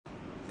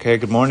Okay,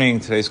 good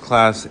morning. Today's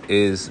class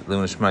is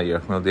Lunishmat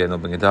Yerachmel Daniel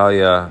Ben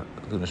Gedalia,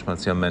 Lunishmat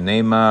Tzion Ben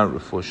Neima,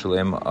 Refuah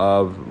Shalem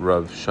of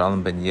Rav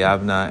Shalom Ben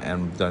Yavna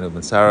and Daniel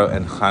Ben Sarah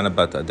and Chana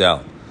Bat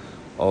Adel.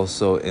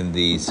 Also in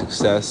the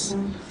Success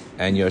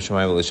and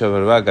Yerushalayim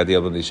Elisheva Rava,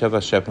 Gadiel Ben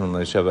Elisheva, Shephan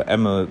Elisheva,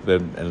 Emma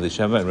Ben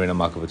Elisheva, and Reina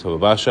Makah B'Tova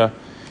Basha.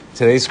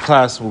 Today's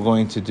class we're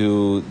going to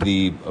do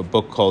a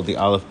book called The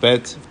Aleph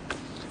Bet.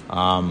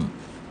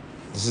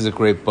 This is a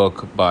great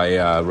book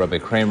by Rabbi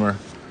Kramer.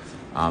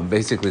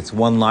 Basically, it's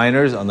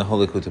one-liners on the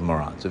Holy Likutei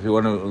Moharan. So if you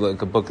want to, like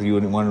a book you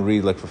want to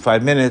read like for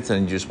 5 minutes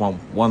and you just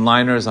want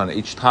one-liners on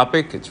each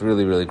topic, it's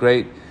really, really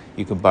great.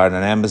 You can buy it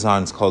on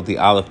Amazon. It's called the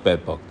Aleph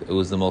Bet book. It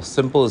was the most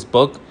simplest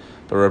book,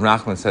 but Rav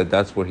Nachman said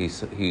that's where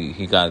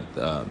he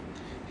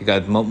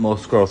got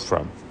most growth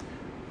from.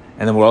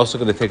 And then we're also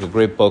going to take a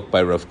great book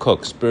by Rav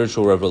Kook,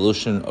 Spiritual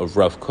Revolution of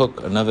Rav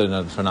Kook,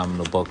 another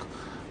phenomenal book.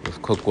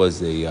 Rav Kook was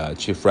the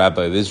chief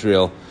rabbi of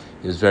Israel.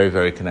 He was very,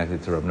 very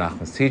connected to Rav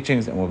Nachman's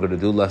teachings, and we're going to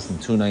do lesson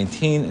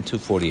 219 and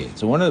 248.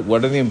 So one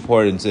of the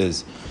importance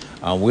is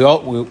we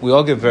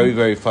all get very,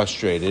 very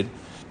frustrated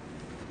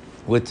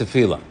with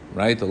tefillah,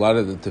 right? A lot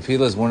of the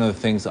tefillah is one of the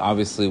things,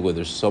 obviously, where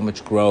there's so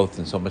much growth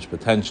and so much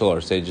potential.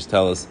 Our sages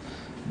tell us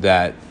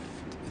that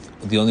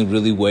the only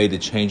really way to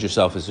change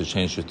yourself is to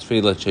change your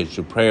tefillah, change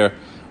your prayer.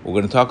 What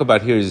we're going to talk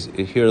about here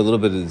a little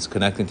bit is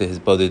connecting to his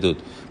bodedut,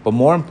 but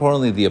more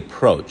importantly, the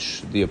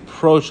approach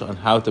on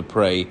how to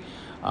pray.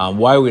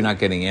 Why are we not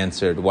getting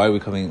answered? Why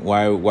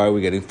are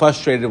we getting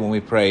frustrated when we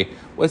pray?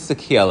 What's the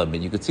key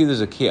element? You can see there's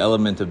a key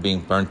element of being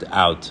burnt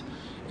out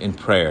in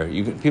prayer.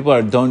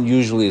 People don't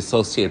usually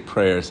associate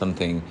prayer as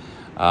something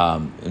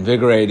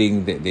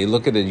invigorating. They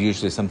look at it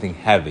usually as something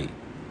heavy.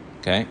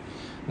 Okay?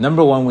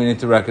 Number one, we need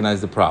to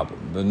recognize the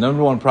problem. The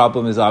number one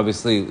problem is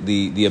obviously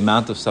the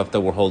amount of stuff that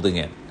we're holding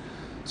in.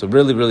 So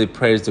really,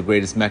 prayer is the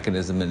greatest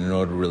mechanism in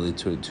order really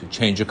to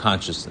change your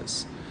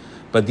consciousness.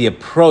 But the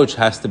approach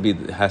has to be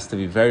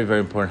very, very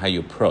important how you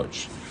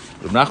approach.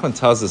 Rav Nachman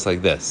tells us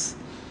like this.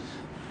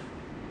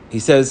 He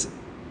says,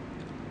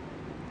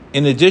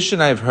 in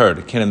addition, I've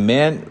heard, can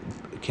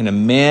a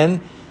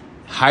man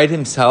hide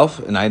himself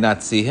and I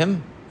not see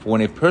him? For when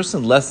a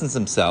person lessens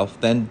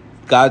himself, then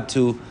God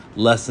too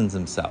lessens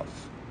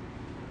himself.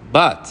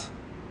 But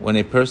when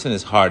a person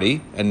is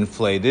haughty and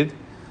inflated,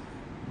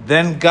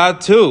 then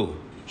God too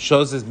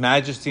shows his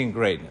majesty and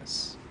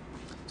greatness.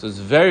 So it's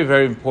very,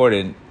 very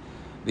important.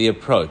 The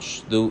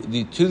approach, to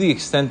the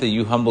extent that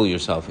you humble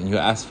yourself and you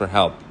ask for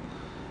help,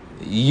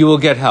 you will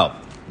get help.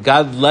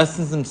 God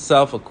lessens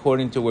himself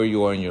according to where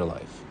you are in your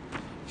life.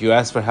 If you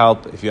ask for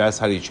help, if you ask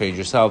how do you change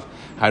yourself,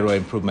 how do I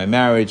improve my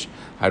marriage,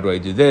 how do I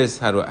do this,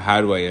 how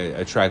do I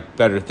attract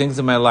better things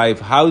in my life,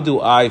 how do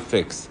I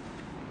fix?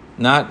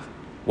 Not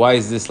why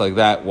is this like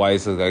that, why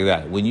is it like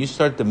that. When you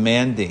start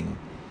demanding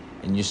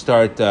and you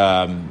start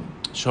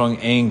showing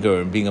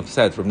anger and being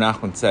upset, Rav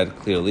Nachman said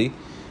clearly,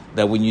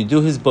 that when you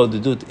do his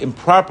bodedut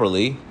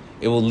improperly,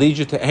 it will lead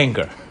you to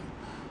anger.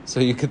 So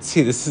you could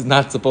see this is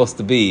not supposed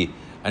to be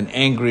an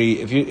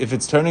angry. If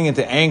it's turning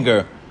into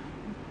anger,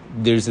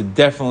 there's a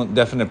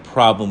definite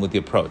problem with the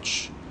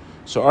approach.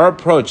 So our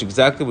approach,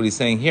 exactly what he's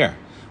saying here,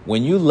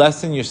 when you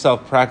lessen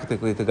yourself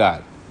practically to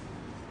God,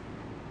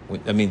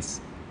 that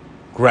means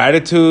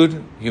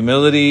gratitude,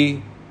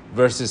 humility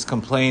versus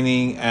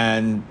complaining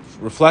and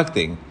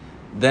reflecting,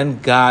 then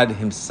God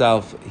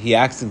himself, he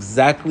acts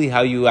exactly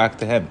how you act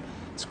to him.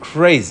 It's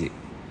crazy.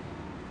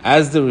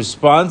 As the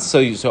response,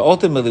 so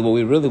ultimately what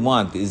we really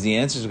want is the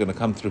answers are going to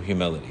come through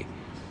humility.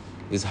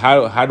 Is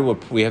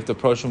we have to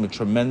approach them with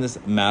tremendous,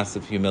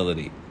 massive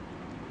humility.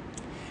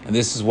 And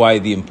this is why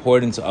the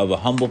importance of a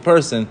humble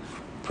person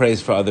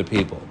prays for other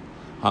people.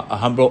 A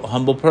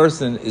humble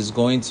person is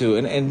going to,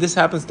 and this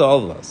happens to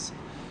all of us.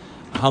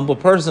 A humble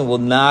person will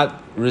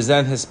not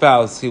resent his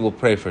spouse, he will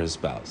pray for his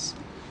spouse.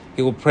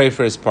 He will pray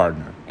for his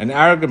partner. An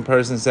arrogant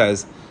person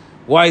says,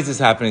 why is this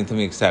happening to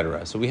me,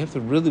 etc. So we have to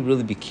really,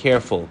 really be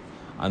careful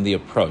on the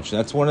approach. And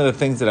that's one of the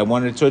things that I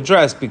wanted to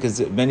address because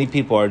many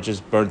people are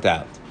just burnt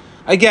out.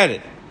 I get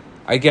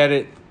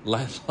it.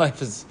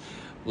 Life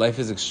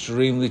is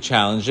extremely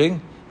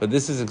challenging, but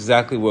this is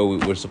exactly where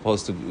we're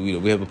supposed to.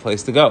 We have a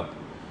place to go,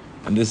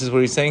 and this is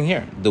what he's saying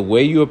here: the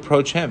way you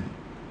approach him.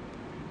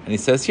 And he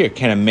says here,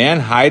 can a man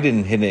hide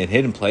in a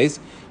hidden place?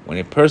 When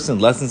a person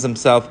lessens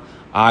himself,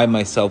 I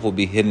myself will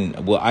be hidden.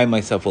 I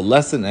myself will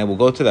lessen, and I will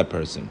go to that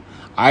person.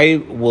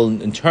 I will,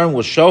 in turn,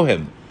 will show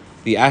him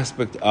the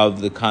aspect of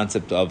the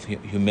concept of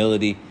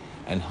humility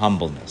and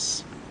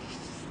humbleness.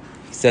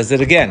 He says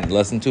it again,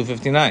 lesson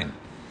 259.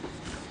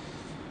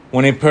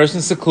 When a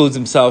person secludes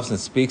himself and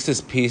speaks his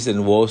peace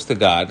and woes to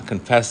God,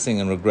 confessing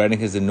and regretting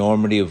his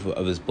enormity of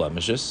his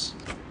blemishes,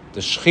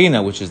 the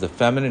Shekhinah, which is the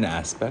feminine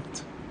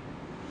aspect,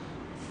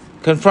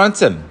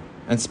 confronts him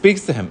and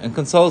speaks to him and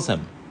consoles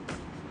him.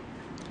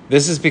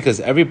 This is because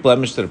every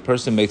blemish that a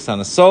person makes on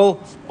a soul,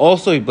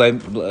 also he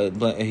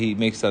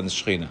makes on the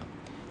Shekhinah.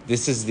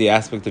 This is the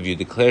aspect of you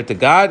declare to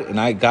God,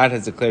 and God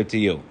has declared to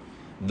you.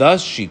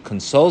 Thus she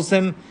consoles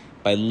him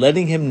by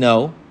letting him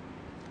know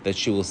that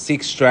she will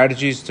seek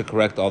strategies to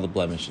correct all the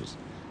blemishes.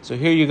 So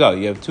here you go.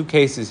 You have two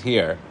cases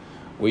here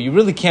where you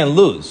really can't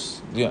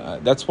lose.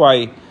 That's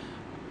why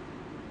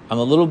I'm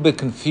a little bit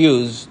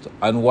confused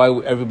on why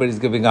everybody's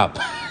giving up.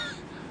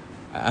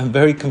 I'm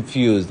very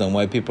confused on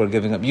why people are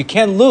giving up. You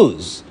can't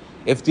lose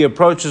if the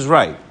approach is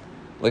right.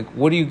 Like,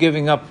 what are you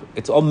giving up?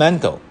 It's all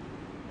mental.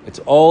 It's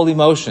all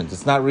emotions.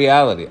 It's not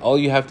reality. All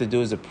you have to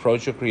do is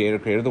approach your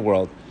creator of the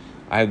world.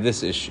 I have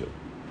this issue.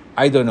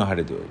 I don't know how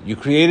to do it. You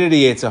created a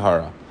Yetzer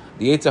Hara.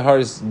 The Yetzer Hara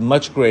is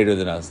much greater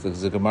than us.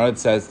 The Gemara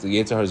says the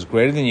Yetzer Hara is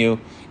greater than you.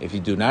 If you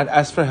do not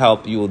ask for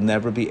help, you will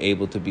never be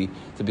able to be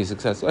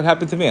successful. It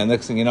happened to me. And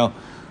next thing you know,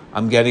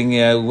 I'm getting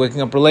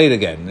waking up late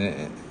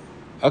again.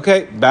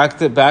 Okay, back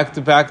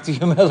to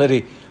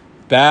humility,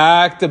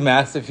 back to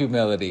massive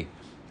humility.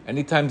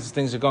 Anytime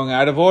things are going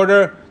out of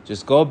order,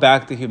 just go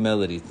back to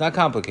humility. It's not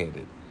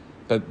complicated,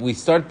 but we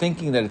start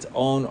thinking that it's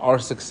our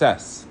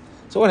success.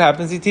 So what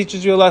happens? He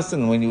teaches you a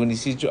lesson when he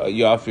sees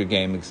you off your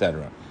game,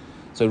 etc.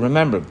 So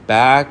remember,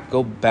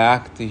 go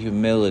back to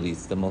humility.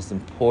 It's the most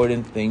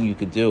important thing you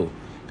could do,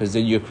 because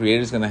then your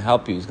Creator is going to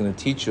help you. He's going to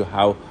teach you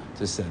how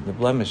to set the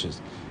blemishes.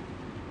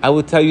 I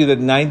would tell you that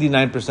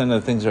 99% of the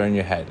things are in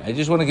your head. I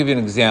just want to give you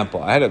an example.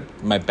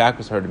 My back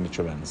was hurting me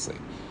tremendously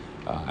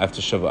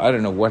after Shavuot. I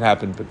don't know what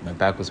happened, but my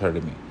back was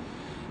hurting me.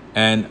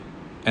 And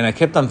I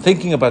kept on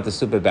thinking about the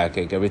stupid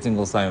backache every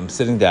single time I'm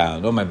sitting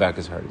down. Oh, my back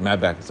is hurting. My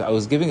back is. I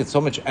was giving it so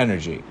much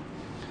energy.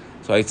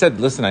 So I said,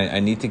 listen, I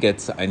need to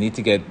get an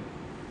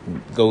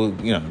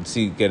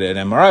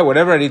MRI,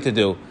 whatever I need to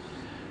do.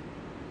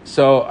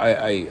 So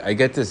I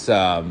get this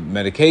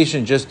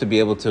medication just to be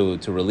able to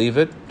relieve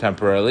it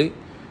temporarily.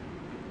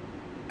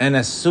 And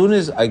as soon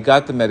as I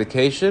got the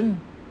medication,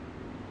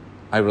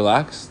 I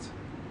relaxed,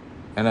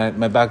 and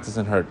my back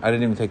doesn't hurt. I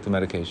didn't even take the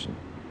medication.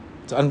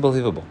 It's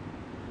unbelievable.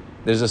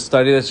 There's a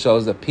study that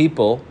shows that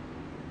people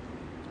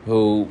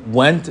who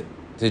went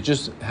to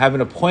just have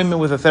an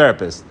appointment with a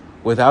therapist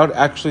without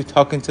actually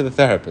talking to the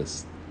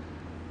therapist,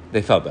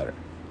 they felt better.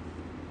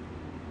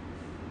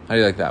 How do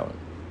you like that one?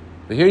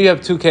 But here you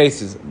have two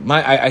cases.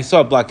 I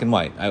saw it black and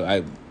white.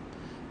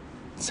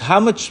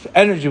 How much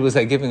energy was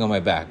I giving on my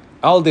back?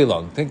 All day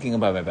long, thinking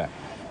about my back.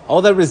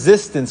 All that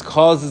resistance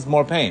causes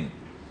more pain.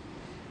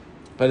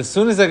 But as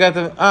soon as I got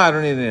I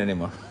don't need it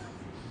anymore.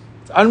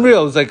 It's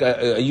unreal. It's like,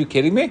 are you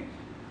kidding me?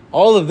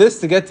 All of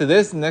this to get to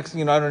this, and next thing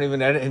you know, I don't even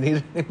need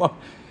it anymore.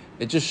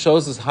 It just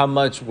shows us how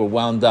much we're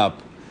wound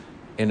up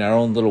in our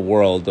own little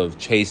world of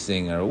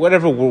chasing or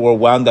whatever. We're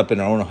wound up in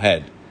our own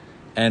head.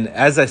 And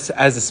as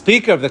a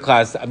speaker of the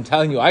class, I'm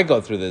telling you, I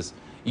go through this.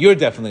 You're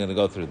definitely going to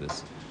go through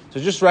this. So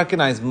just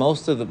recognize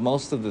most of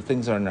the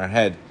things are in our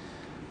head.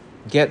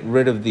 Get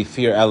rid of the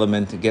fear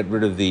element. Get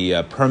rid of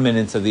the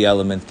permanence of the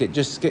element. Get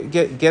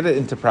it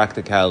into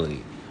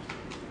practicality.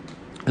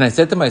 And I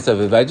said to myself,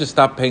 if I just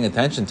stop paying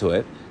attention to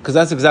it, because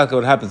that's exactly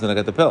what happens when I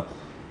got the pill,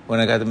 when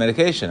I got the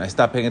medication, I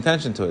stopped paying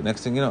attention to it.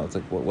 Next thing you know, it's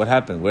like, what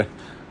happened?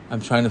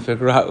 I'm trying to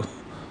figure out.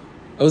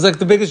 It was like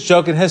the biggest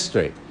joke in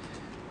history.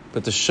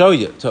 But to show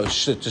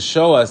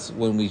us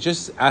when we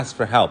just ask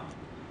for help,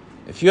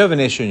 if you have an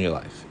issue in your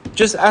life,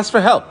 just ask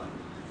for help.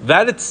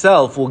 That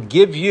itself will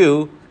give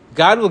you.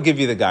 God will give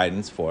you the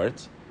guidance for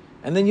it,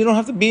 and then you don't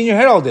have to be in your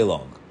head all day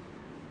long.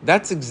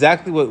 That's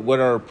exactly what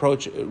our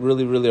approach,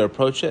 really our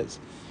approach is.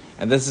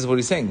 And this is what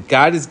he's saying. The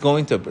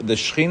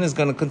Shekhinah is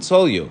going to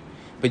console you,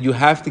 but you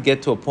have to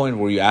get to a point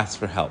where you ask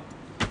for help.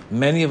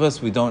 Many of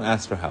us, we don't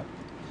ask for help.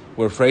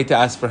 We're afraid to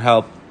ask for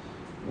help,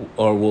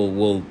 or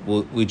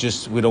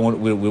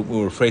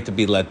we're afraid to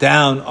be let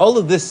down. All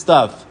of this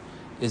stuff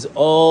is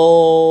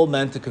all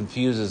meant to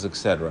confuse us,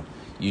 etc.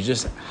 You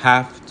just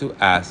have to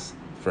ask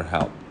for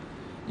help.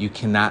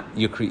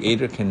 Your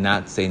Creator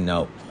cannot say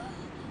no,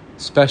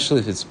 especially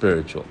if it's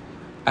spiritual.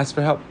 Ask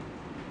for help.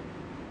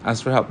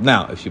 Ask for help.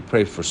 Now, if you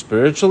pray for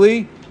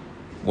spiritually,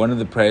 one of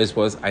the prayers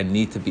was, I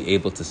need to be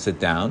able to sit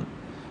down,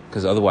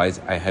 because otherwise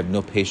I have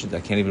no patience.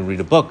 I can't even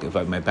read a book if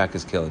my back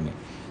is killing me.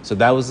 So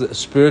that was a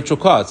spiritual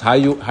cause. How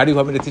do you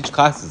want me to teach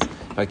classes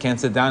if I can't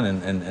sit down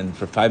and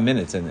for 5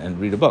 minutes and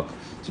read a book?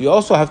 So you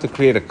also have to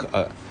create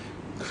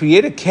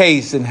a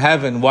case in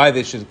heaven why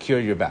they should cure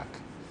your back.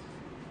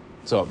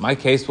 So my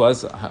case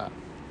was, I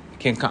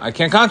can't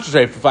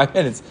concentrate for 5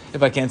 minutes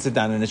if I can't sit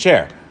down in a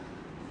chair.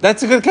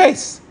 That's a good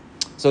case.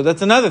 So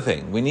that's another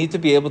thing. We need to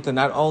be able to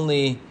not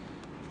only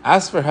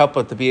ask for help,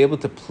 but to be able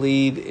to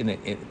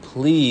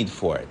plead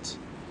for it.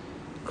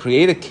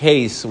 Create a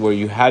case where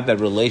you have that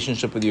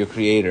relationship with your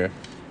Creator,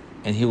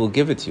 and He will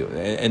give it to you.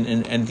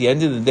 And at the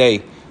end of the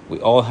day,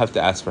 we all have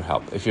to ask for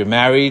help. If you're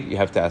married, you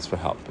have to ask for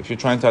help. If you're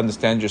trying to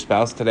understand your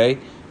spouse today,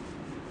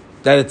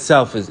 that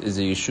itself is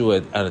a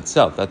Yeshua on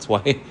itself. That's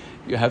why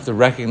you have to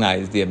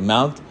recognize the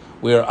amount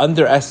we are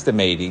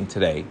underestimating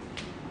today,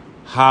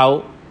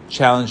 how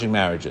challenging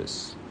marriage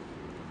is.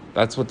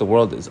 That's what the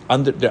world is.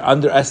 They're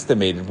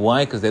underestimated.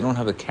 Why? Because they don't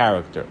have the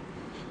character.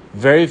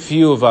 Very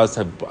few of us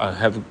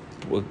have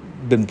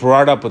been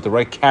brought up with the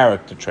right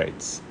character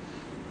traits.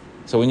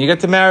 So when you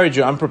get to marriage,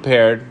 you're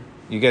unprepared.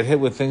 You get hit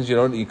with things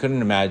you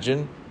couldn't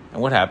imagine.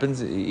 And what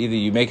happens? Either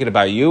you make it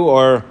about you,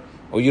 or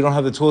you don't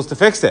have the tools to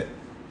fix it.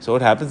 So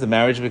what happens? The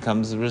marriage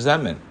becomes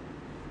resentment.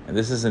 And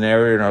this is an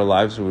area in our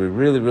lives where we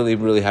really, really,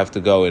 really have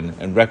to go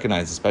and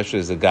recognize, especially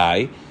as a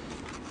guy,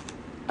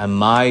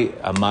 am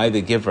I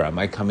the giver? Am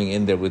I coming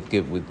in there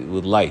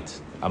with light?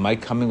 Am I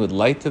coming with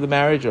light to the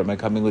marriage, or am I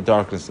coming with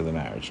darkness to the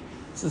marriage?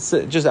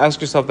 Just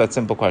ask yourself that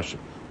simple question.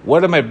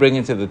 What am I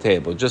bringing to the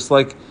table? Just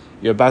like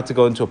you're about to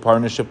go into a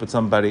partnership with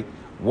somebody,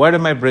 what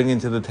am I bringing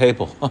to the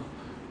table?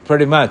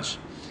 Pretty much.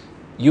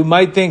 You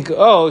might think,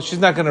 oh, she's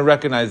not going to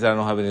recognize that I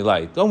don't have any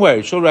light. Don't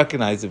worry, she'll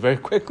recognize it very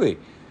quickly.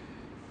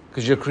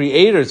 Because your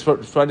creator, it's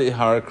funny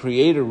how our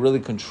creator really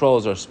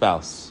controls our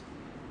spouse.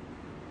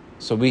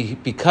 So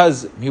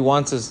because he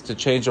wants us to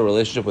change our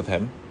relationship with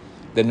him,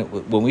 then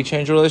when we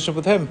change our relationship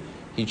with him,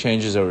 he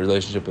changes our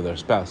relationship with our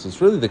spouse. So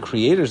it's really the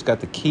creator's got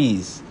the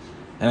keys.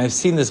 And I've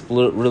seen this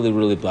really,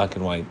 really black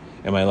and white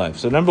in my life.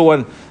 So number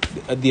one,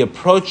 the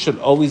approach should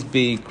always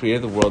be,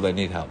 create the world, I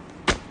need help.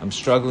 I'm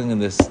struggling in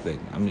this thing.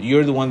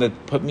 You're the one that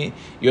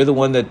you're the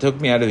one that took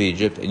me out of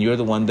Egypt, and you're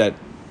the one that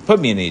put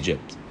me in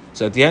Egypt.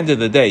 So at the end of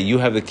the day, you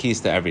have the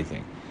keys to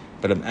everything.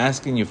 But I'm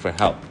asking you for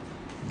help.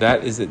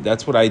 That is it.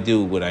 That's what I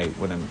do when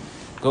I'm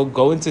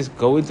go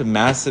into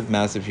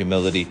massive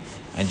humility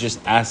and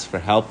just ask for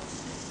help.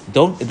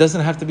 It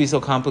doesn't have to be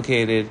so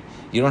complicated.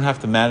 You don't have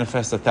to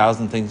manifest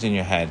 1,000 things in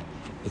your head.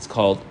 It's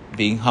called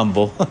being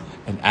humble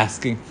and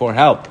asking for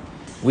help.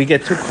 We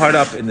get too caught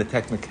up in the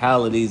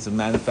technicalities of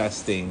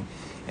manifesting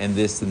and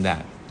this and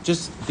that.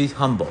 Just be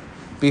humble.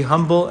 Be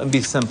humble and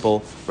be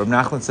simple. Rav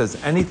Nachman says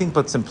anything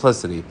but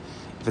simplicity.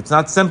 If it's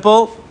not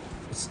simple,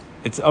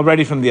 it's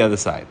already from the other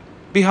side.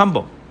 Be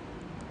humble.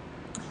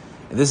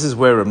 And this is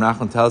where Rav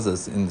Nachman tells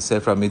us in the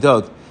Sefer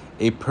Midot,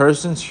 a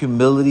person's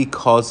humility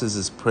causes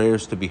his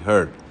prayers to be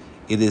heard.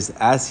 It is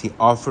as he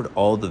offered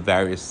all the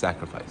various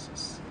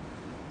sacrifices.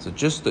 So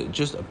just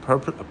a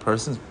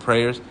person's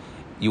prayers,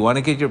 you want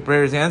to get your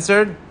prayers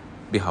answered?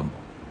 Be humble.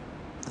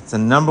 That's the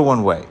number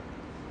one way.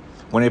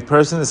 When a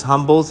person is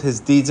humbled, his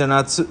deeds are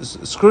not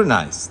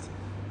scrutinized.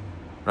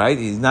 Right?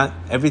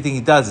 Everything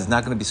he does is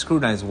not going to be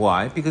scrutinized.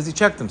 Why? Because he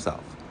checked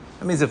himself.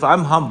 That means if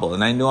I'm humble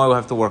and I know I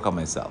have to work on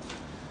myself,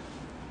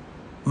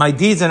 my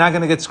deeds are not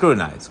going to get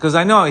scrutinized because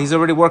I know he's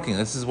already working.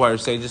 This is why our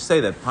sages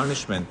say that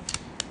punishment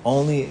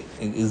only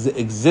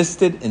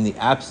existed in the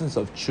absence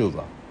of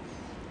tshuva.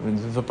 I mean,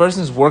 if a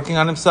person is working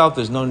on himself,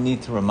 there's no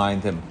need to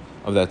remind him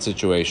of that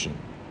situation.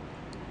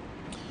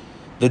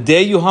 The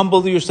day you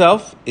humble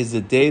yourself is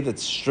the day that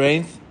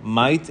strength,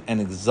 might, and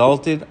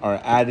exalted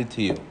are added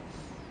to you.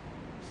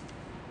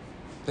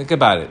 Think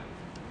about it.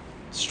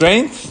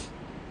 Strength,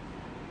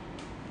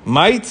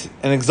 might,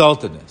 and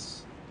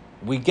exaltedness.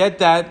 We get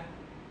that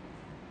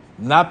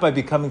not by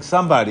becoming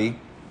somebody,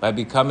 by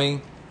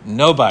becoming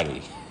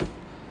nobody.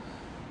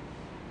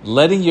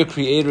 Letting your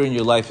creator in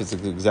your life is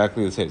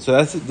exactly the same.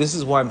 So this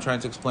is why I'm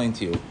trying to explain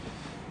to you.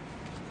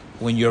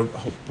 When you're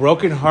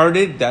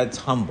brokenhearted, that's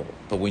humble.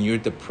 But when you're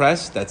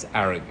depressed, that's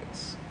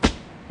arrogance.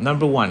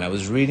 Number one, I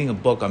was reading a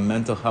book on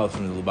mental health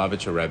from the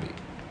Lubavitcher Rebbe,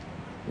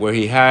 where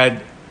he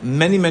had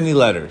many, many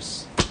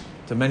letters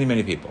to many,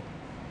 many people.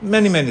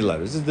 Many, many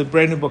letters. This is the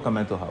brand new book on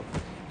mental health.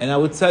 And I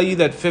would tell you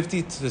that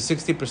 50 to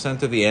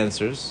 60% of the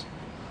answers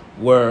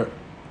were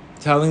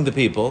telling the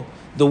people,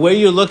 the way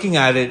you're looking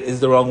at it is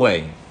the wrong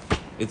way.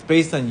 It's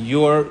based on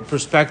your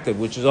perspective,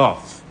 which is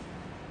off.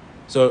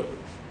 So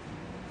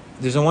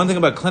there's one thing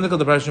about clinical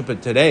depression,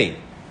 but today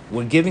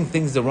we're giving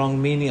things the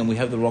wrong meaning and we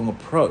have the wrong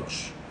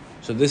approach.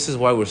 So this is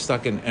why we're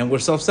stuck and we're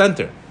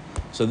self-centered.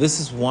 So this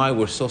is why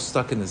we're so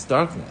stuck in this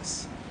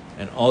darkness.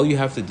 And all you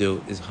have to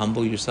do is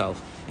humble yourself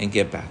and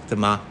get back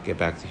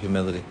to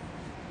humility.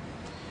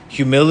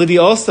 Humility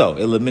also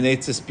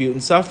eliminates dispute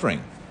and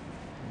suffering.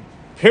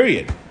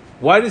 Period.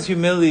 Why does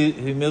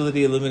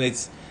humility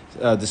eliminates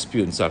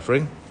dispute and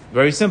suffering?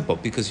 Very simple.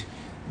 Because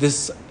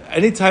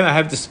anytime I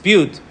have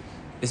dispute,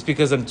 it's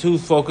because I'm too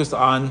focused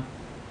on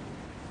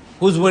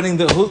who's winning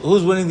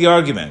the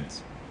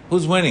argument,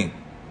 who's winning.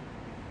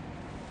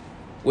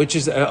 Which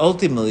is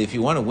ultimately, if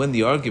you want to win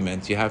the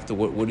argument, you have to.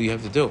 What do you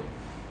have to do?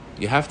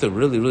 You have to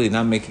really, really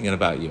not making it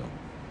about you.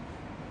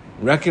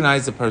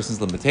 Recognize the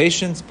person's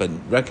limitations, but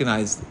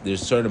recognize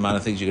there's a certain amount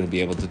of things you're going to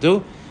be able to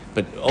do.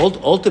 But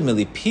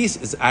ultimately, peace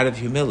is out of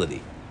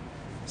humility.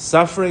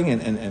 Suffering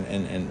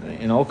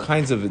and all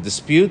kinds of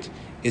dispute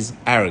is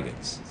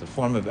arrogance. It's a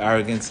form of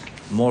arrogance,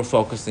 more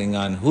focusing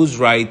on who's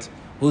right,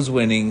 who's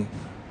winning,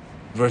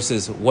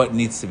 versus what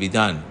needs to be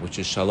done, which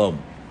is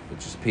shalom,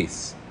 which is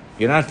peace.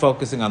 You're not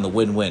focusing on the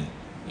win-win.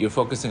 You're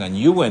focusing on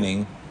you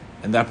winning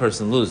and that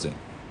person losing.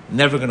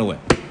 Never going to win.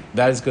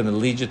 That is going to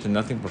lead you to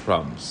nothing but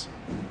problems.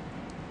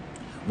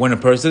 When a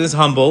person is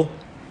humble,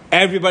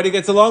 everybody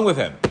gets along with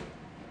him.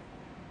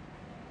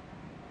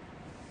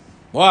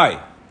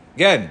 Why?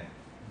 Again,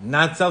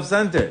 not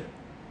self-centered.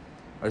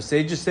 Our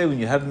sages say when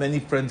you have many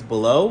friends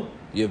below,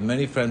 you have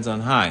many friends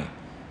on high.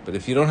 But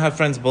if you don't have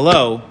friends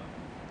below,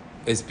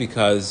 it's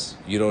because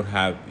if you don't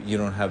have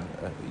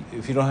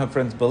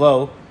friends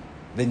below,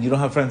 then you don't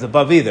have friends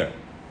above either.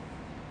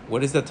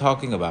 What is that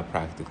talking about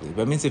practically?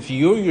 That means if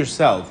you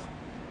yourself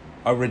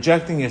are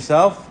rejecting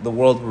yourself, the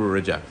world will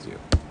reject you.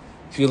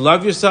 If you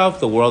love yourself,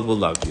 the world will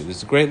love you.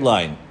 There's a great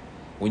line.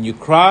 When you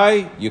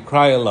cry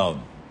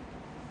alone.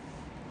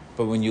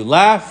 But when you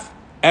laugh,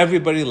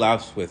 everybody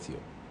laughs with you.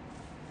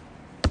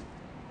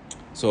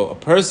 So a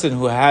person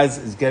who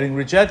is getting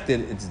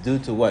rejected, it's due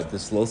to what?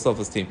 This low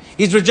self-esteem.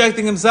 He's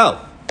rejecting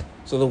himself.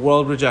 So the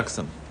world rejects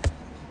him.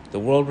 The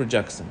world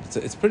rejects him.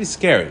 It's pretty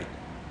scary.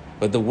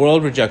 But the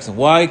world rejects him.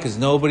 Why? Because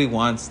nobody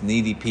wants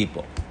needy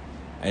people.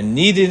 And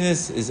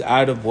neediness is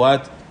out of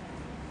what?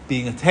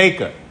 Being a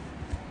taker,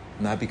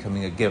 not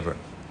becoming a giver.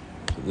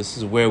 So this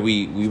is where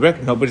we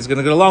reckon nobody's going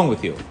to get along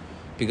with you.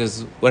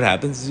 Because what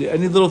happens is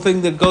any little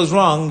thing that goes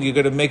wrong, you're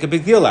going to make a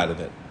big deal out of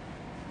it.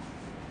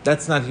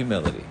 That's not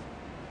humility.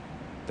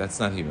 That's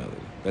not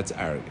humility. That's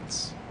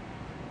arrogance.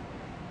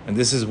 And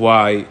this is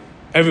why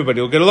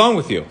everybody will get along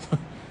with you.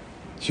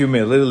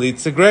 Humility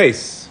leads to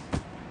grace.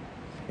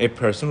 A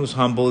person who's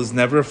humble is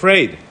never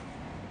afraid.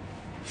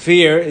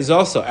 Fear is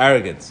also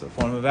arrogance, a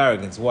form of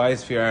arrogance. Why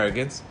is fear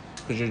arrogance?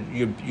 Because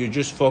you're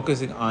just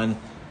focusing on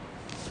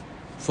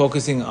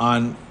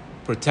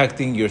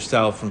protecting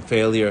yourself from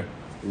failure.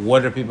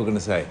 What are people going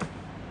to say?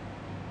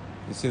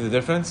 You see the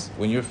difference?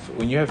 When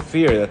you have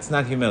fear, that's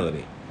not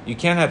humility. You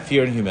can't have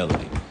fear and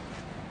humility.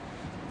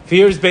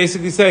 Fear is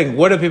basically saying,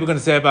 what are people going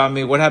to say about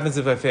me? What happens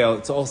if I fail?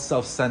 It's all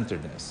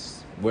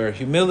self-centeredness. Where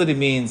humility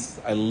means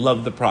I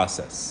love the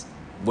process.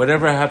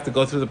 Whatever I have to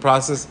go through the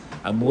process,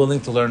 I'm willing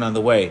to learn on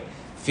the way.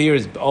 Fear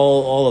is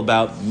all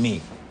about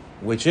me,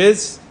 which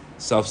is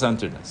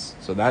self-centeredness.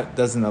 So that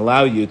doesn't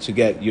allow you to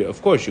get,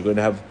 of course, you're going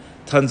to have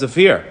tons of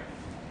fear.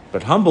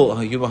 But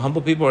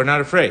humble people are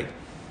not afraid.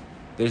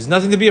 There's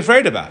nothing to be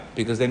afraid about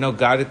because they know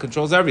God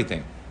controls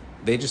everything.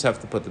 They just have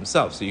to put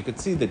themselves. So you could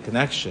see the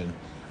connection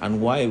on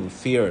why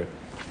fear,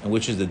 and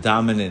which is the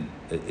dominant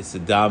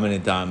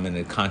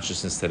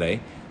consciousness today,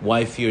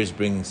 why fear is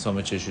bringing so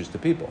much issues to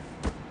people.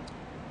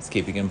 It's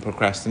keeping in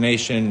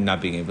procrastination,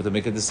 not being able to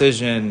make a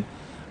decision,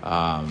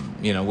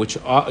 which,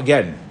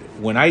 again,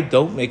 when I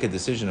don't make a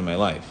decision in my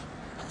life,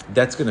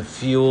 that's going to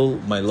fuel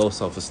my low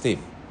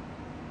self-esteem.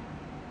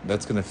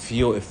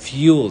 It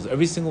fuels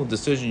every single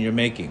decision you're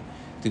making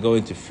to go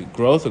into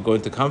growth or go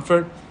into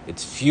comfort.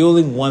 It's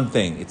fueling one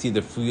thing. It's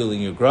either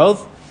fueling your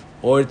growth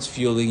or it's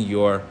fueling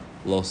your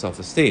low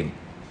self-esteem.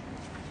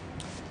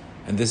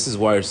 And this is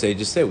why our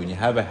sages say, when you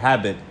have a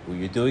habit where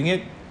you're doing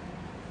it,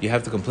 you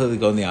have to completely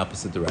go in the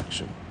opposite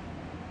direction.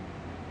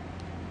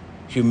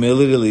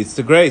 Humility leads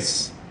to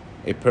grace.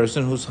 A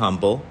person who is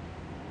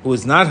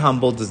not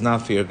humble, does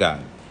not fear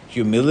God.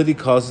 Humility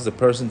causes a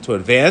person to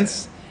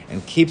advance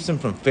and keeps him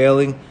from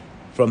failing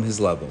from his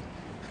level.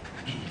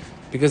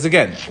 Because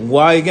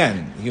why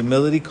again?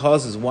 Humility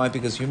causes, why?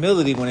 Because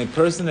humility, when a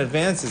person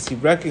advances, he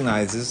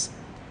recognizes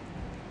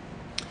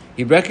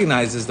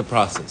the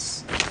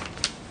process.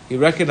 He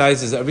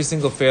recognizes every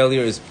single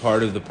failure is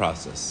part of the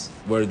process.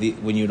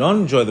 When you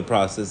don't enjoy the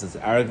process, it's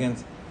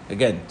arrogant.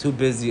 Again, too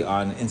busy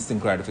on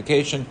instant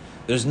gratification.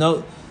 There's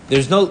no,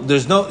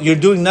 you're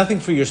doing nothing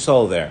for your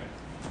soul there.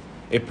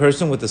 A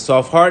person with a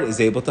soft heart is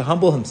able to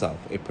humble himself.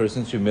 A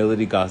person's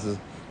humility causes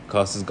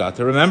God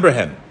to remember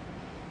him.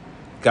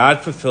 God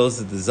fulfills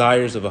the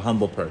desires of a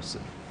humble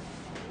person.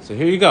 So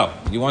here you go.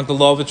 You want the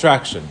law of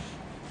attraction.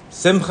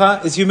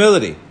 Simcha is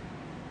humility.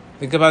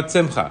 Think about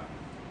simcha.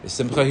 Is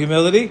simcha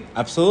humility?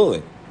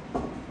 Absolutely.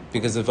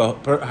 Because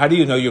how do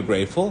you know you're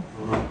grateful?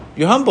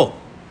 You're humble.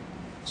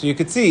 So you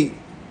could see,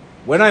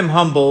 when I'm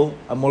humble,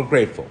 I'm more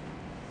grateful.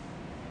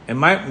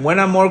 And when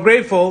I'm more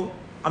grateful,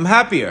 I'm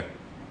happier.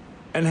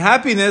 And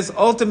happiness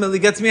ultimately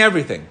gets me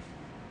everything.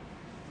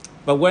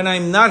 But when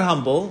I'm not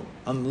humble,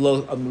 I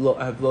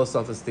have low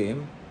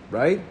self-esteem,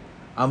 right?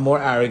 I'm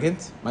more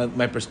arrogant.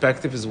 My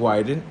perspective is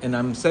widened. And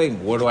I'm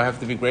saying, what do I have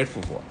to be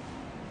grateful for?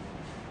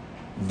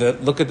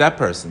 Look at that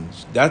person.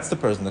 That's the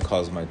person that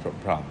caused my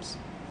problems.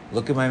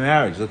 Look at my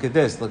marriage. Look at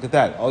this. Look at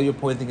that. All you're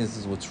pointing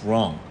is what's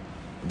wrong.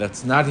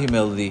 That's not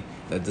humility.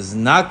 That does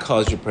not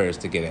cause your prayers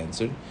to get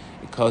answered.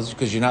 It causes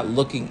because you're not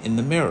looking in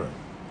the mirror.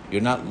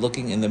 You're not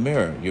looking in the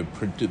mirror. You're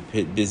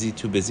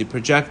too busy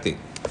projecting.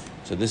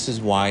 So this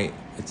is why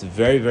it's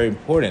very, very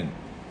important.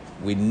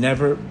 We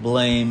never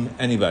blame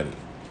anybody.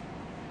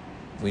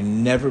 We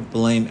never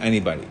blame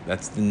anybody.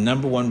 That's the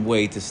number one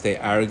way to stay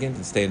arrogant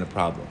and stay in a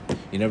problem.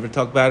 You never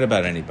talk bad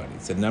about anybody.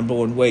 It's the number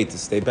one way to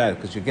stay bad.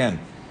 Because again,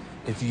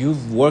 if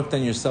you've worked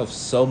on yourself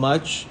so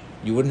much,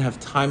 you wouldn't have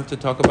time to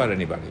talk about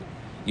anybody.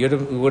 You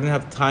wouldn't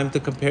have time to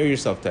compare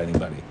yourself to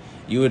anybody.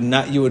 You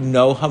would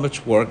know how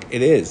much work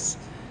it is.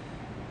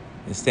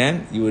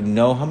 Understand? You would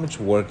know how much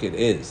work it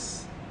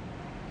is.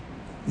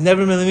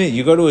 Never really mean.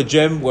 You go to a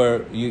gym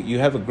where you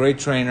have a great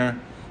trainer.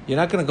 You're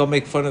not going to go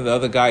make fun of the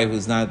other guy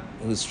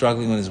who's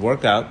struggling with his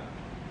workout,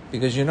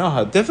 because you know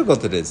how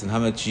difficult it is and how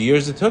much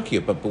years it took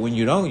you. But when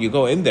you don't, you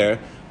go in there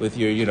with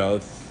your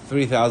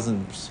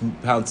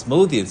 3,000-pound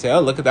smoothie and say, oh,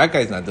 look at that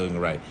guy's not doing it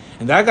right,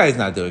 and that guy's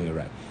not doing it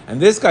right,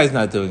 and this guy's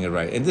not doing it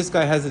right, and this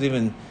guy hasn't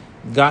even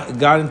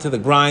got into the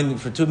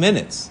grind for 2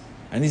 minutes,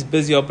 and he's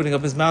busy opening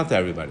up his mouth to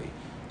everybody.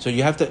 So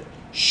you have to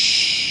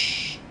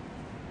shh,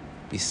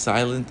 be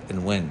silent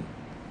and win.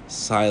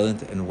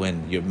 Silent and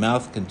win. Your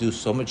mouth can do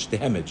so much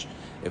damage.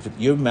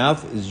 Your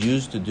mouth is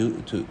used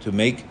to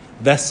make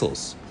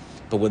vessels,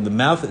 but when the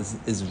mouth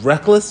is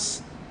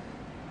reckless,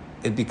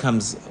 it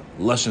becomes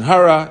lashon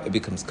hara, it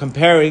becomes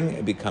comparing,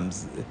 it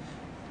becomes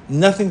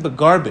nothing but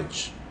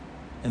garbage.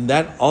 And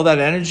all that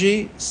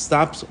energy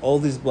stops all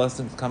these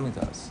blessings coming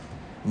to us.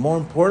 More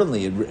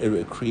importantly,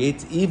 it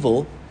creates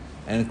evil,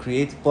 and it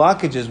creates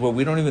blockages where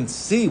we don't even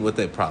see what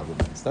the problem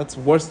is. That's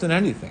worse than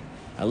anything.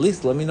 At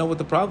least let me know what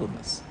the problem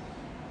is.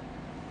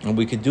 And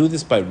we could do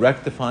this by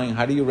rectifying.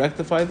 How do you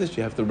rectify this?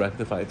 You have to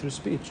rectify it through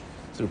speech,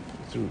 through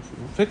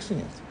fixing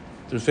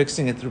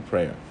it through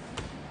prayer.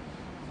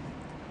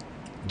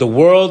 The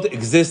world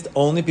exists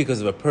only because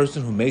of a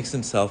person who makes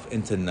himself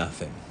into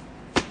nothing.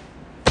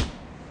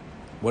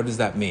 What does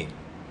that mean?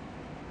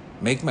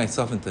 Make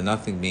myself into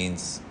nothing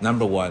means,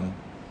 number one,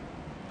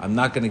 I'm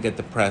not going to get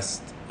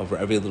depressed over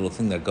every little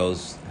thing that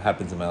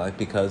happens in my life,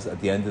 because at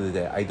the end of the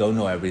day, I don't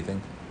know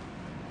everything.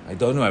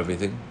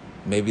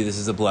 Maybe this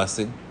is a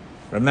blessing.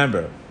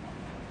 Remember,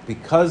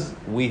 because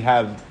we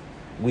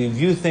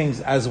view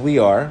things as we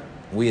are,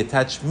 we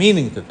attach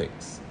meaning to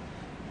things.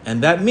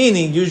 And that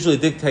meaning usually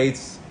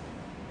dictates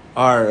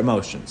our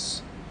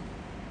emotions.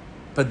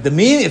 But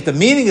if the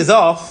meaning is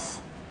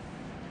off,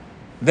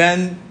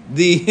 then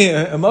the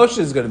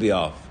emotion is going to be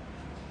off.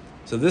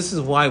 So this is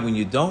why when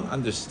you don't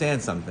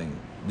understand something,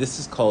 this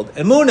is called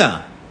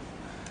emunah.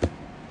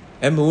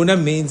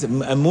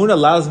 Emunah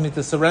allows me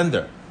to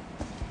surrender,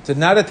 to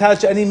not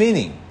attach any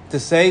meaning, to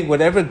say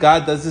whatever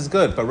God does is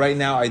good, but right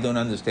now I don't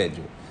understand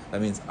you.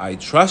 That means I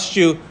trust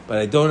you, but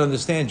I don't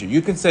understand you.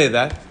 You can say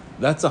that.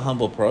 That's a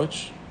humble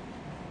approach.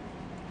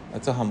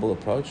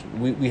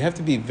 We have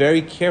to be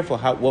very careful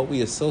what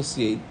we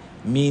associate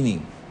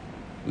meaning.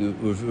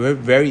 We're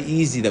very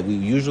easy that we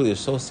usually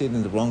associate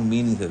the wrong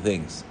meaning to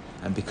things.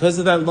 And because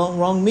of that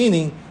wrong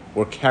meaning,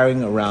 we're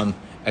carrying around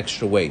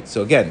extra weight.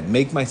 So again,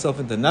 make myself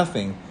into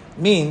nothing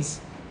means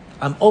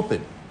I'm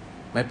open.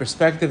 My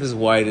perspective is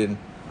widened.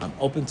 I'm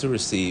open to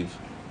receive.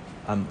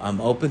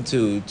 I'm open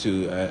to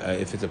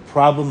if it's a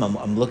problem,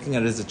 I'm looking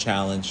at it as a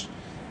challenge.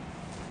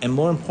 And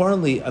more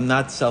importantly, I'm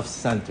not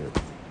self-centered.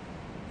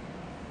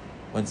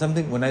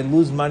 When I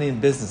lose money in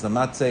business, I'm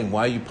not saying,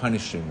 why are you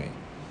punishing me?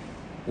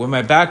 When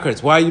my back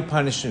hurts, why are you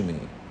punishing me?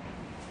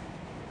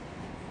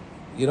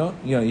 You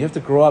have to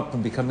grow up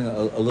from becoming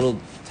a little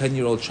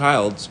 10-year-old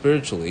child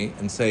spiritually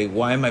and say,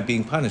 why am I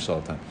being punished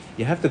all the time?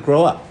 You have to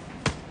grow up.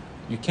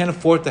 You can't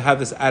afford to have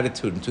this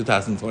attitude in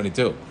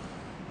 2022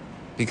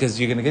 because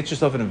you're going to get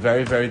yourself in a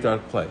very, very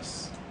dark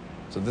place.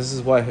 So this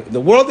is why the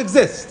world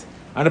exists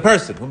on a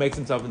person who makes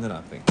himself into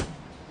nothing.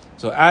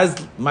 So as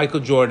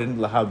Michael Jordan,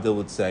 Lahavdil,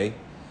 would say,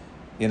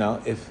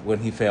 when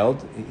he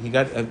failed, he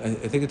got, I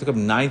think it took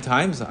him 9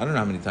 times. I don't know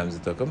how many times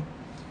it took him.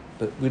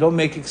 But we don't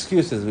make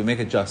excuses, we make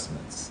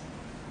adjustments.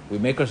 We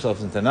make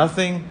ourselves into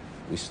nothing,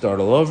 we start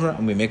all over,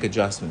 and we make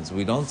adjustments.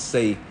 We don't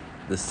say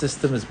the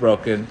system is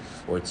broken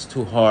or it's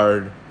too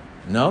hard.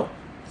 No,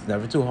 it's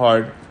never too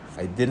hard.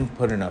 I didn't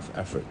put enough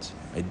effort.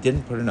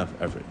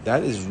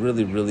 That is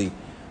really, really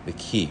the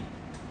key.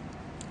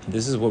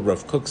 This is what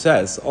Rav Kook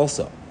says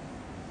also.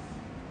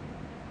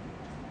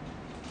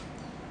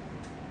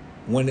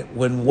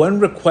 When one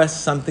requests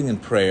something in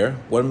prayer,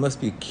 one must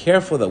be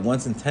careful that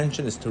one's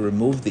intention is to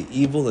remove the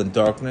evil and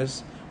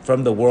darkness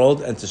from the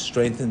world and to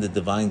strengthen the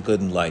divine good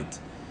and light.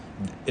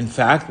 In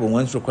fact, when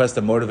one's requests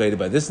are motivated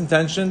by this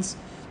intentions,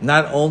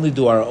 not only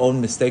do our own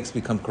mistakes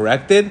become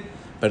corrected,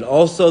 but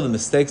also the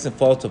mistakes and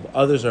faults of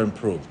others are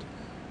improved.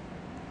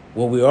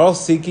 What we are all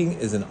seeking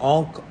is an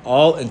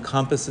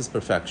all-encompasses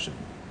perfection.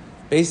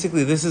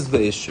 Basically, this is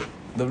the issue.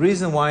 The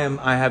reason why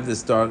I have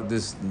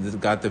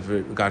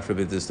God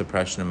forbid, this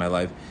depression in my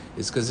life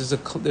is because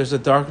there's a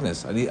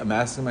darkness. I'm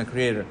asking my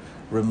Creator,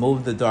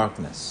 remove the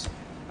darkness.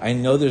 I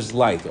know there's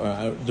light.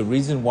 The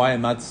reason why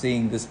I'm not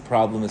seeing this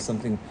problem as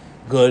something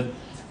good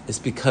is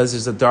because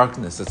there's a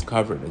darkness that's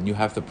covered, and you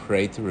have to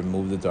pray to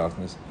remove the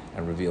darkness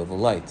and reveal the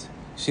light.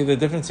 See the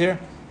difference here?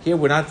 Here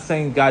we're not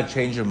saying, God,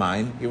 change your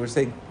mind. Here we're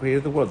saying,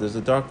 create the world. There's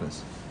a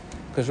darkness.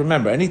 Because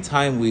remember,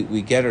 anytime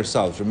we get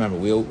ourselves,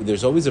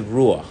 there's always a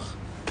ruach.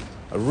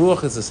 A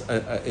ruach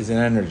is an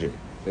energy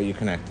that you're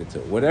connected to.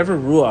 Whatever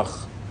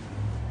ruach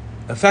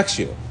affects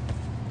you.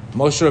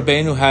 Moshe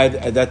Rabbeinu had,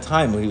 at that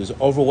time, when he was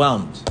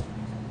overwhelmed,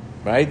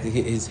 right?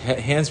 His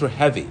hands were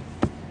heavy.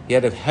 He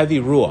had a heavy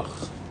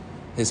ruach.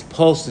 His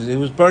pulse, he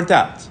was burnt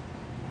out.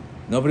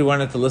 Nobody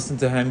wanted to listen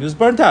to him. He was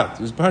burnt out.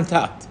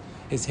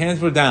 His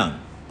hands were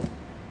down.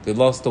 They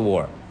lost the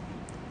war.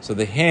 So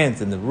the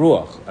hands and the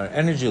ruach, our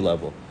energy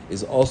level,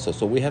 is also.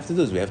 So what we have to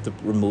do is we have to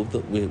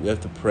we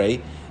have to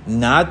pray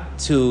not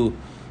to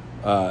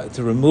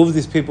remove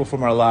these people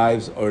from our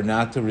lives or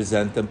not to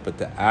resent them, but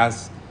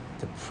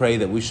to pray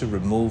that we should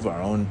remove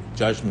our own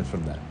judgment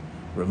from them,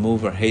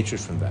 remove our hatred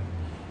from them.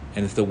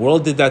 And if the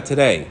world did that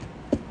today,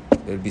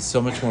 there'd be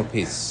so much more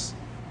peace.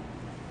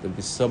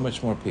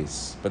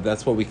 But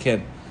that's what we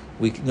can't.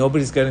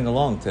 Nobody's getting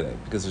along today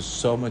because there's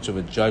so much of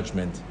a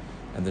judgment,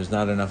 and there's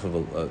not enough of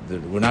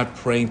we're not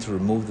praying to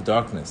remove the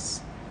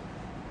darkness.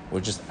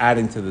 We're just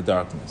adding to the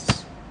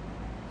darkness,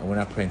 and we're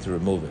not praying to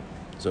remove it.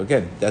 So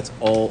again, that's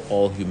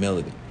all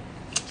humility.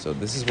 So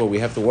this is what we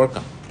have to work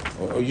on.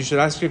 Or you should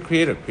ask your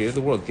creator of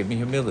the world, give me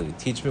humility.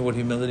 Teach me what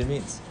humility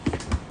means.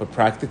 But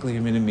practically,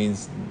 humility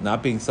means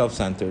not being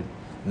self-centered,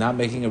 not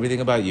making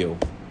everything about you,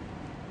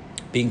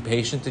 being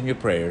patient in your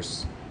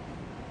prayers,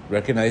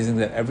 recognizing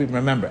that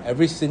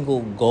every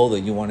single goal that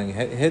you want to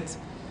hit,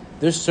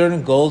 there's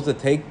certain goals that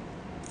take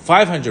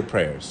 500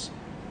 prayers.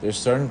 There's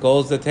certain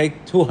goals that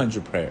take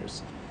 200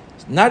 prayers.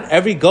 Not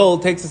every goal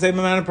takes the same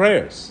amount of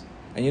prayers.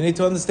 And you need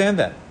to understand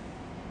that.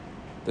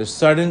 There's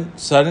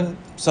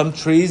some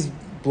trees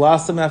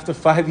blossom after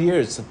 5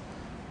 years.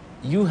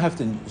 You have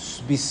to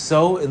be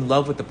so in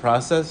love with the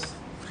process.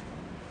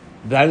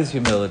 That is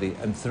humility.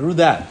 And through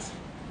that,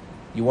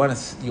 you want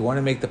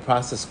to make the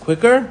process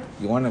quicker.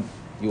 You want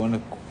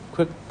to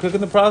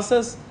quicken the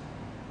process.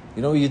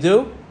 You know what you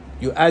do?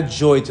 You add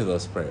joy to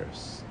those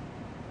prayers.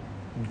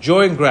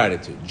 Joy and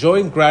gratitude.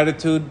 Joy and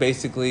gratitude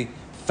basically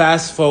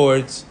fast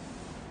forwards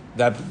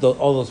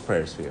all those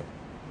prayers for you.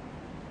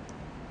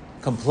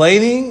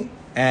 Complaining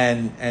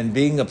and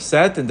being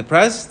upset and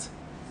depressed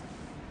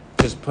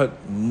just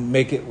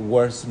make it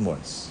worse and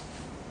worse.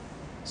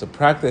 So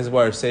practice is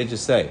what our sages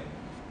say,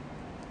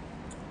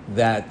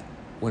 that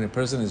when a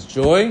person is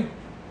joy,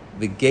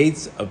 the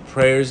gates of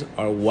prayers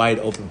are wide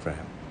open for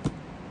him.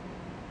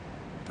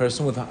 A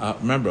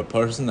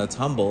person that's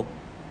humble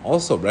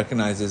also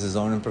recognizes his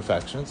own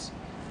imperfections,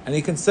 and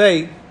he can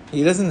say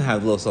he doesn't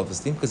have low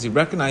self-esteem because he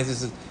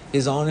recognizes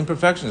his own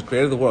imperfections.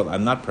 Creator of the world,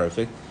 I'm not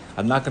perfect.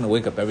 I'm not going to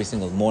wake up every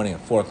single morning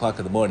at 4 o'clock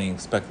in the morning and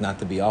expect not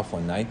to be off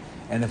one night.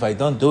 And if I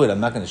don't do it,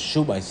 I'm not going to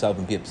shoot myself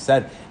and be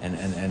upset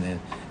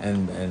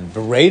and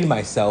berate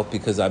myself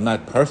because I'm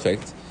not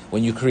perfect.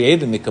 When you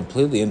created me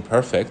completely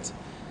imperfect,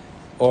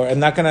 or I'm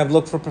not going to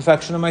look for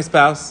perfection in my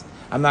spouse.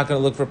 I'm not going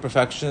to look for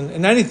perfection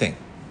in anything.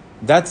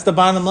 That's the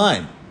bottom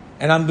line.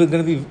 And I'm going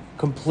to be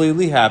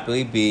completely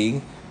happy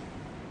being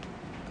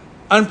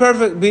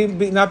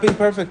unperfect, not being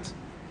perfect.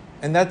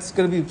 And that's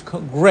going to be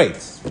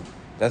great.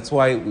 That's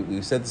why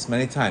we've said this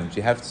many times.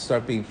 You have to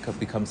start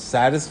become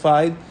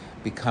satisfied,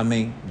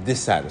 becoming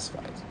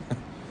dissatisfied.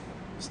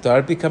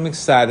 Start becoming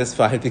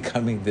satisfied,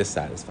 becoming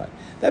dissatisfied.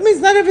 That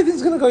means not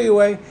everything's going to go your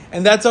way,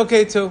 and that's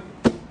okay too.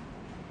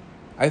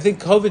 I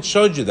think COVID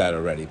showed you that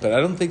already, but I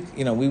don't think,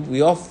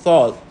 we all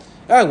thought,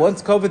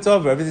 once COVID's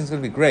over, everything's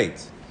going to be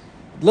great.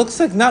 Looks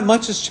like not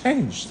much has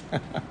changed.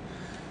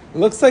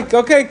 Looks like,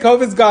 okay,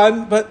 COVID's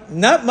gone, but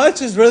not much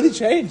has really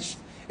changed.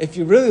 If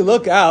you really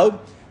look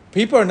out,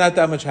 people are not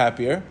that much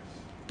happier,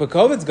 but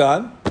COVID's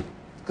gone.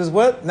 Because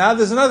what? Now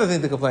there's another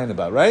thing to complain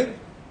about, right?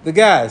 The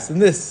gas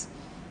and this.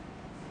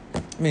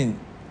 I mean,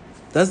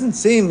 doesn't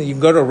seem that you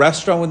can go to a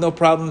restaurant with no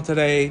problem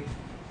today.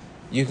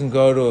 You can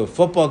go to a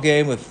football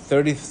game with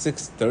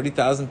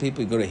 30,000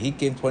 people. You go to a Heat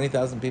game,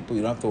 20,000 people.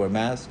 You don't have to wear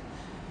masks.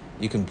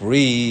 You can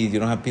breathe. You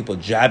don't have people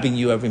jabbing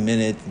you every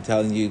minute and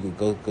telling you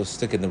go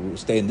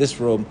stay in this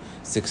room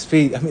 6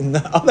 feet. I mean,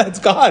 all that's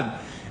gone.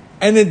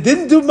 And it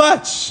didn't do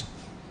much.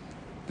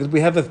 Did we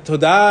have a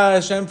Todah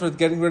Hashem for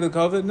getting rid of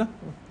COVID? No.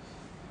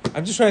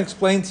 I'm just trying to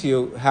explain to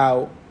you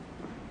how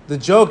the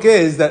joke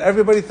is that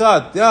everybody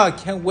thought, I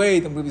can't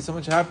wait. I'm going to be so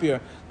much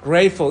happier,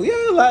 grateful. Yeah,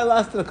 it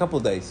lasted a couple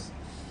of days.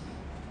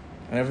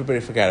 And everybody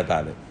forgot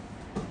about it.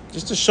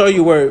 Just to show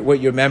you what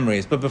your memory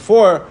is. But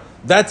before,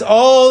 that's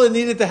all it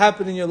needed to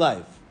happen in your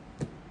life.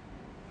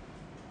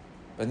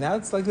 But now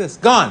it's like this.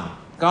 Gone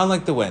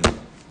like the wind.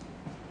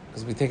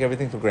 Because we take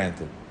everything for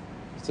granted.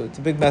 So it's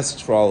a big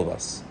message for all of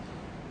us.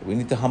 We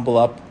need to humble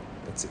up.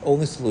 That's the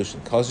only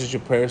solution. It causes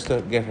your prayers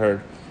to get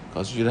heard.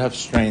 Causes you to have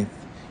strength.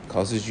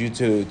 Causes you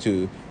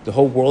to the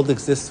whole world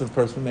exists for the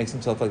person who makes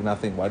himself like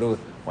nothing. Why do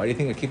you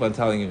think I keep on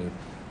telling you,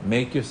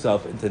 make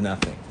yourself into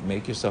nothing?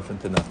 Make yourself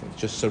into nothing.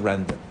 Just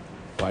surrender.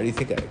 Why do you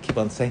think I keep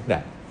on saying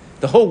that?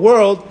 The whole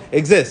world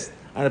exists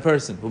on a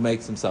person who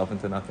makes himself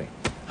into nothing.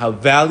 How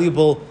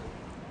valuable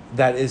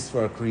that is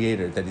for a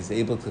creator, that he's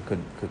able to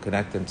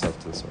connect himself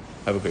to the source.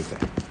 Have a great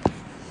day.